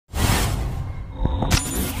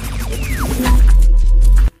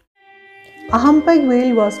A humpback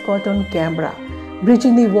whale was caught on camera,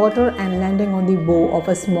 breaching the water and landing on the bow of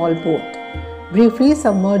a small boat, briefly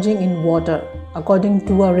submerging in water, according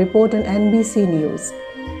to a report on NBC News.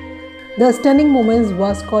 The stunning moment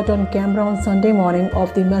was caught on camera on Sunday morning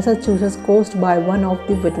off the Massachusetts coast by one of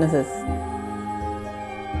the witnesses.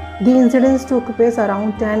 The incident took place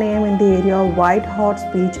around 10 a.m. in the area of White Horse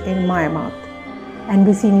Beach in Myanmar,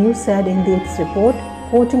 NBC News said in its report,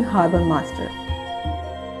 quoting Harbour Master.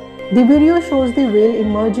 The video shows the whale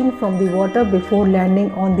emerging from the water before landing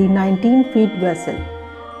on the 19-foot vessel,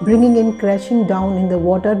 bringing it crashing down in the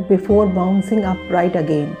water before bouncing upright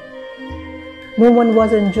again. No one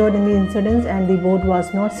was injured in the incident and the boat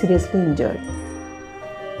was not seriously injured.